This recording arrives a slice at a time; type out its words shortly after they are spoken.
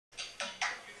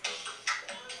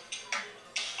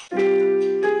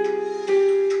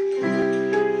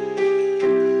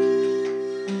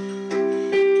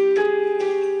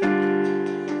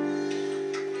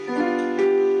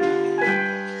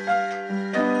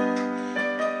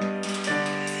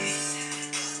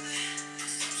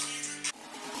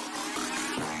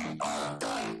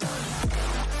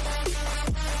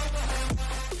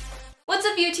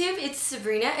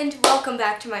Sabrina and welcome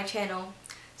back to my channel.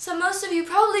 So most of you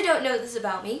probably don't know this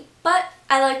about me, but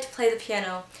I like to play the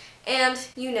piano. And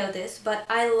you know this, but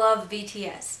I love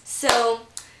BTS. So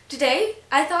today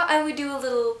I thought I would do a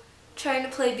little trying to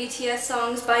play BTS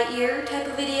songs by ear type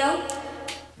of video.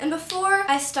 And before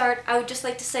I start, I would just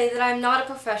like to say that I'm not a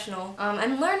professional.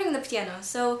 I'm learning the piano,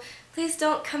 so please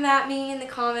don't come at me in the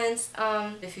comments.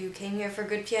 If you came here for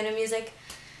good piano music,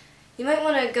 you might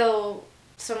want to go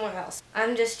somewhere else.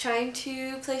 I'm just trying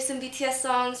to play some BTS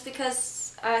songs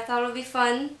because I thought it would be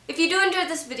fun. If you do enjoy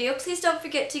this video, please don't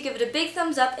forget to give it a big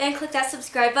thumbs up and click that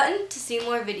subscribe button to see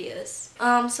more videos.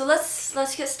 So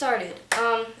let's get started.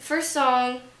 First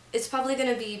song is probably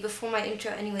going to be before my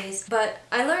intro anyways, but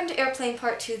I learned Airplane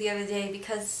Part 2 the other day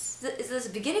because this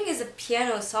beginning is a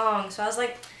piano song, so I was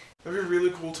like, that'd be really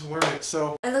cool to learn it,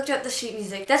 so I looked up the sheet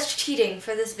music. That's cheating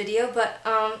for this video, but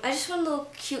I just want a little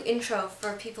cute intro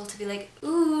for people to be like,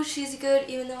 ooh, she's good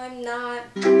even though I'm not.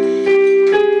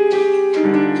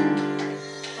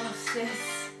 Oh, sis.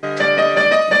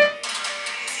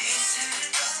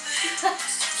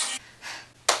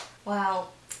 Wow.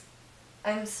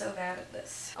 I'm so bad at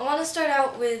this. I want to start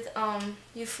out with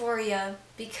Euphoria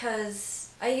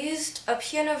because I used a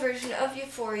piano version of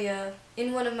Euphoria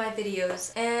in one of my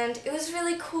videos and it was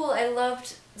really cool. I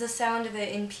loved the sound of it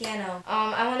in piano.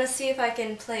 I want to see if I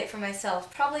can play it for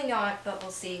myself. Probably not, but we'll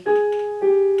see.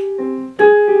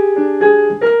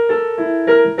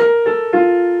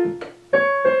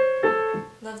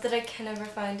 Love that I can never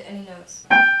find any notes.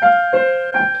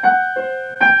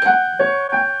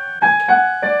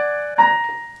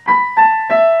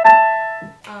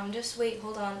 Just wait,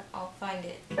 hold on, I'll find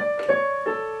it.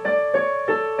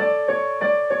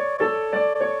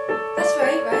 That's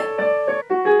right, right?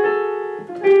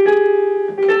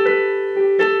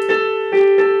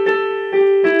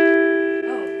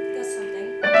 Oh, that's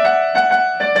something.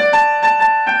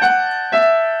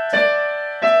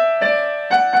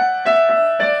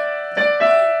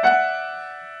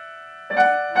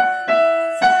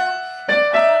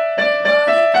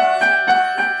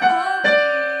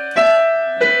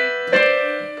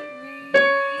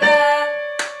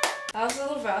 That was a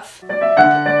little rough. Okay,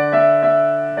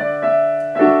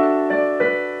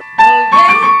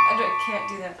 I can't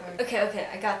do that part. Okay,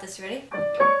 I got this. Ready?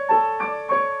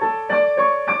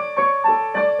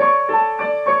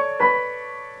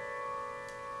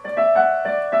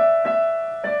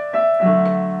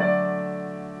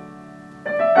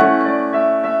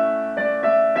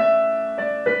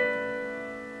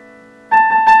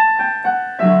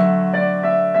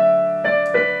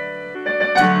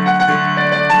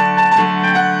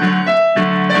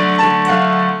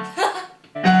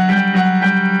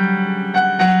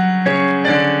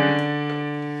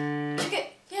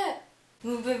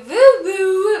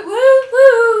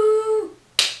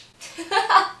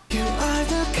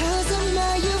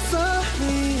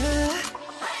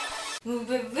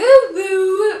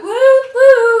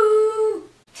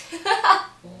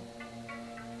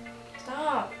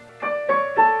 Stop.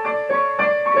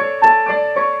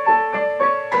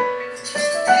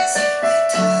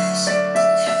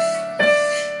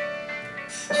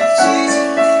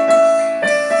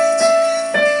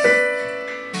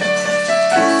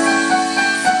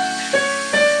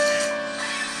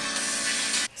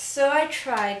 So I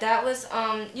tried. That was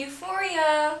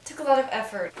Euphoria. Took a lot of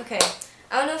effort. Okay.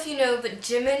 I don't know if you know, but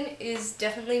Jimin is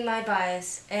definitely my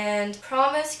bias, and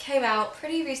Promise came out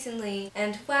pretty recently,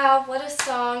 and wow, what a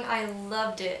song. I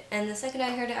loved it, and the second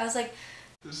I heard it, I was like,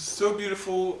 this is so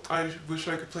beautiful, I wish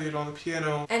I could play it on the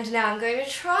piano. And now I'm going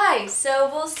to try, so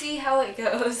we'll see how it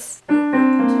goes.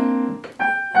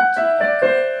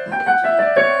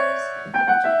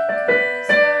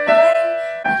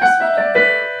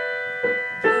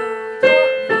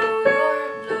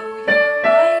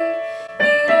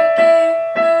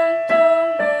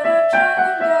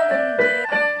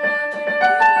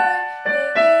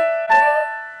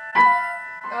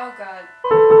 Oh God.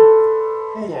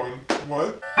 Hold on,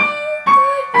 what?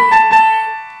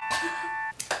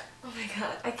 Oh my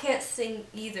God, I can't sing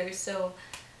either, so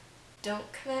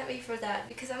don't come at me for that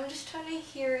because I'm just trying to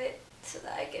hear it so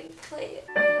that I can play it.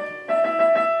 Oh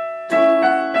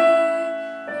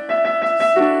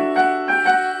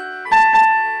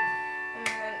my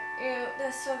God, ew,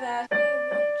 that's so bad.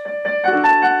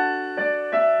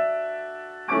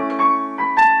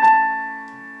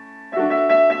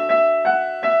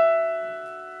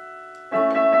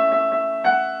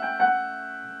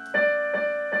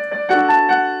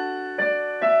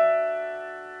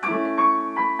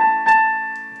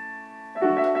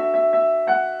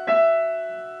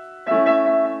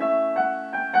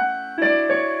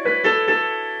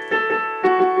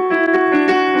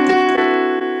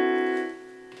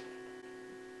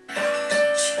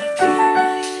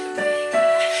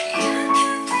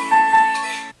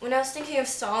 was thinking of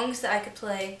songs that I could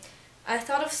play, I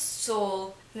thought of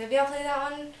Soul. Maybe I'll play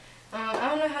that one. I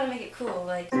don't know how to make it cool.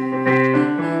 Like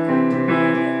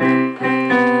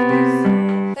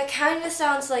that kind of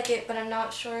sounds like it, but I'm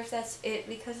not sure if that's it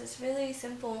because it's really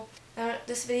simple.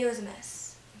 This video is a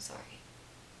mess. I'm sorry.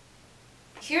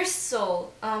 Here's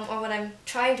Soul, or what I'm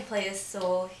trying to play is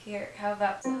Soul. Here, how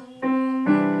about...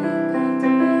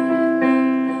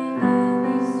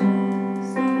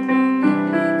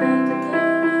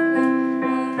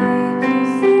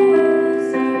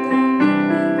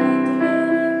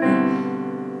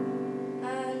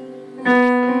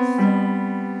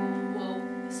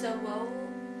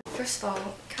 First of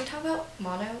all, can we talk about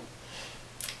mono?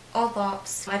 All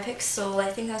bops. I picked Soul. I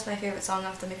think that's my favorite song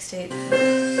off the mixtape.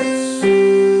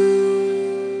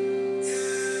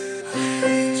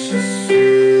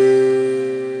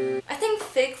 I think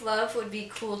Fake Love would be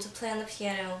cool to play on the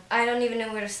piano. I don't even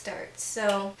know where to start,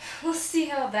 so we'll see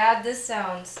how bad this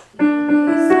sounds. Oh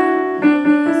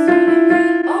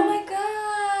my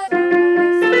god! Oh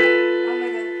my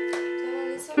god.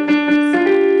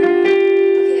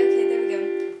 Okay, there we go.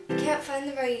 I can't find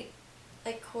the right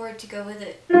chord to go with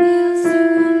it.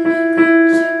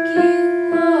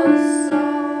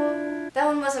 That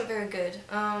one wasn't very good.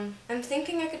 I'm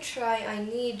thinking I could try I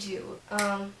Need You.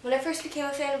 When I first became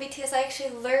a fan of BTS, I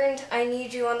actually learned I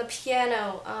Need You on the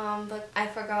piano, but I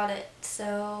forgot it.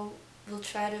 So we'll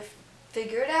try to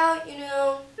figure it out, you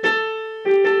know.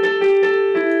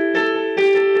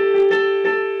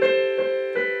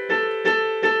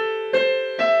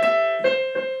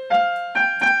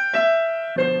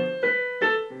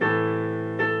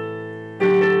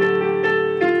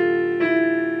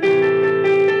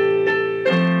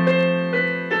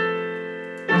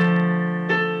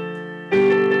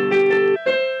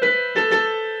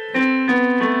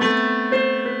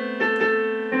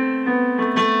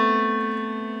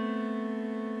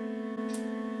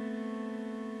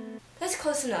 That's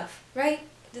close enough, right?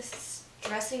 This is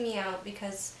stressing me out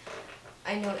because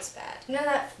I know it's bad. You know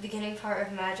that beginning part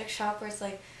of Magic Shop where it's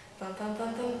like bum bum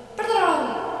bum bum ba-da-dum?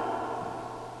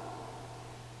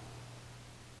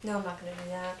 No, I'm not gonna do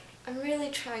that. I'm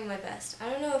really trying my best. I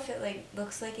don't know if it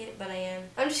looks like it, but I am.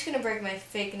 I'm just gonna break my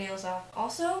fake nails off.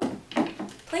 Also,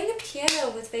 playing the piano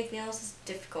with fake nails is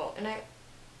difficult, and I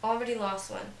already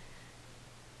lost one.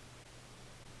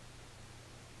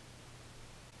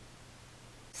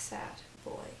 Sad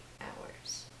boy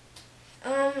hours.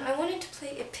 I wanted to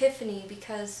play Epiphany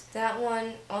because that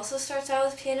one also starts out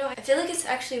with piano. I feel like it's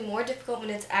actually more difficult when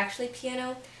it's actually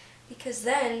piano because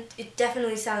then it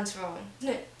definitely sounds wrong,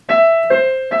 isn't it?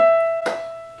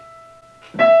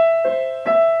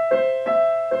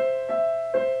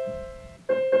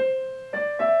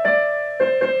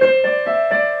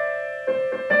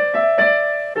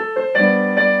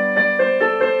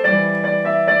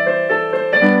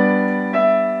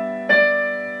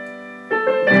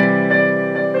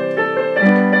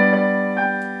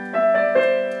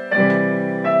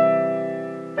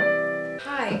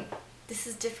 This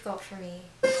is difficult for me.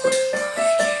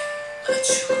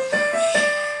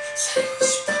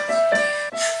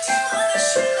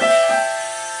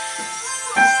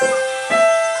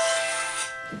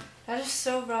 That is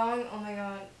so wrong. Oh my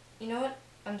god. You know what?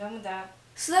 I'm done with that.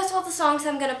 So that's all the songs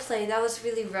I'm gonna play. That was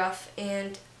really rough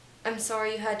and I'm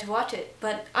sorry you had to watch it.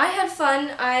 But I had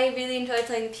fun. I really enjoyed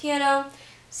playing the piano.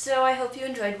 So I hope you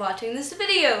enjoyed watching this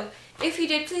video. If you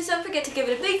did, please don't forget to give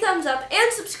it a big thumbs up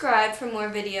and subscribe for more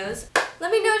videos.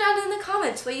 Let me know down in the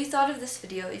comments what you thought of this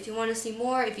video. If you want to see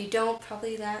more, if you don't,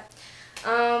 probably that.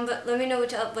 But let me know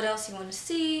what else you want to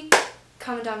see.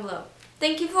 Comment down below.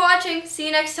 Thank you for watching. See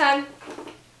you next time.